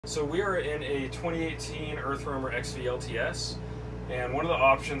So we are in a 2018 EarthRoamer XV-LTS, and one of the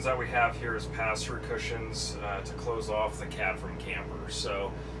options that we have here is pass-through cushions to close off the cab from camper.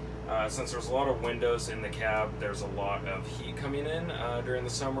 So since there's a lot of windows in the cab, there's a lot of heat coming in during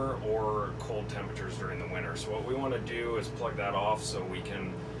the summer or cold temperatures during the winter. So what we want to do is plug that off so we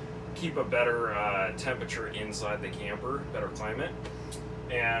can keep a better temperature inside the camper, better climate.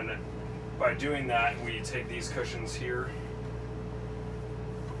 And by doing that, we take these cushions here,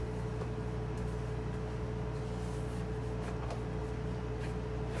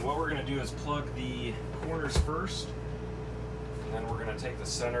 and what we're going to do is plug the corners first, and then we're going to take the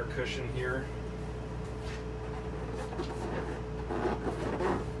center cushion here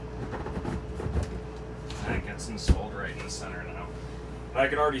and it gets installed right in the center now. And I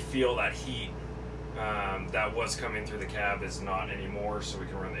can already feel that heat that was coming through the cab is not anymore, so we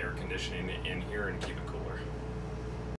can run the air conditioning in here and keep it